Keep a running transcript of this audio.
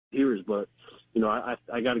years, but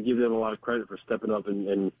I got to give them a lot of credit for stepping up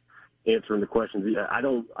and answering the questions.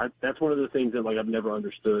 That's one of the things that I've never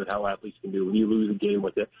understood how athletes can do when you lose a game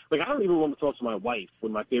like that. I don't even want to talk to my wife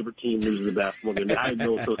when my favorite team loses a basketball game. I have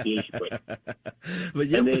no association with it. But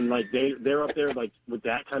yeah, and then they're up there with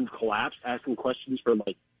that kind of collapse, asking questions from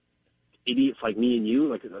idiots like me and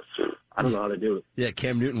you. I don't know how to do it. Yeah,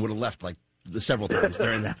 Cam Newton would have left several times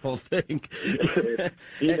during that whole thing.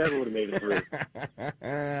 He never would have made it through.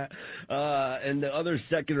 And the other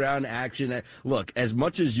second-round action, look, as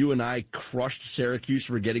much as you and I crushed Syracuse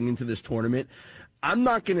for getting into this tournament, I'm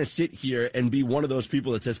not going to sit here and be one of those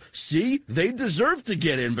people that says, see, they deserve to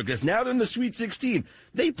get in because now they're in the Sweet 16.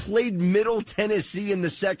 They played Middle Tennessee in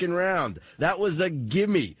the second round. That was a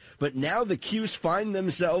gimme. But now the Cuse find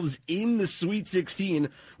themselves in the Sweet 16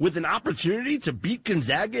 with an opportunity to beat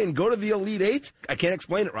Gonzaga and go to the Elite Eight. I can't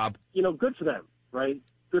explain it, Rob. Good for them, right?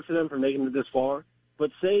 Good for them for making it this far.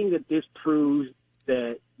 But saying that this proves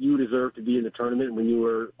that you deserve to be in the tournament when you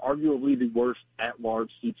were arguably the worst at-large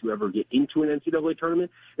seed to ever get into an NCAA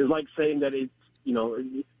tournament is like saying that it's,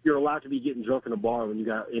 you're allowed to be getting drunk in a bar when you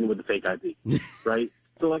got in with the fake ID, right?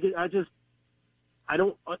 So I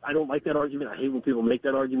don't like that argument. I hate when people make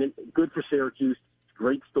that argument. Good for Syracuse.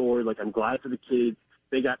 Great story. I'm glad for the kids.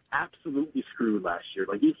 They got absolutely screwed last year.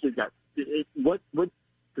 These kids got what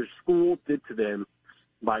their school did to them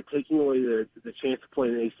by taking away the chance to play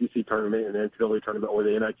in the ACC tournament and the NCAA tournament or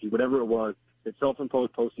the NIT, whatever it was, that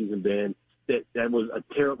self-imposed postseason ban, that was a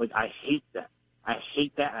terrible. I hate that. I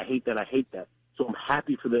hate that. I hate that. I hate that. So I'm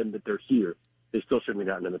happy for them that they're here. They still shouldn't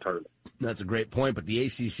have gotten in the tournament. That's a great point, but the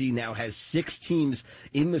ACC now has 6 teams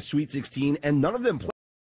in the Sweet 16, and none of them play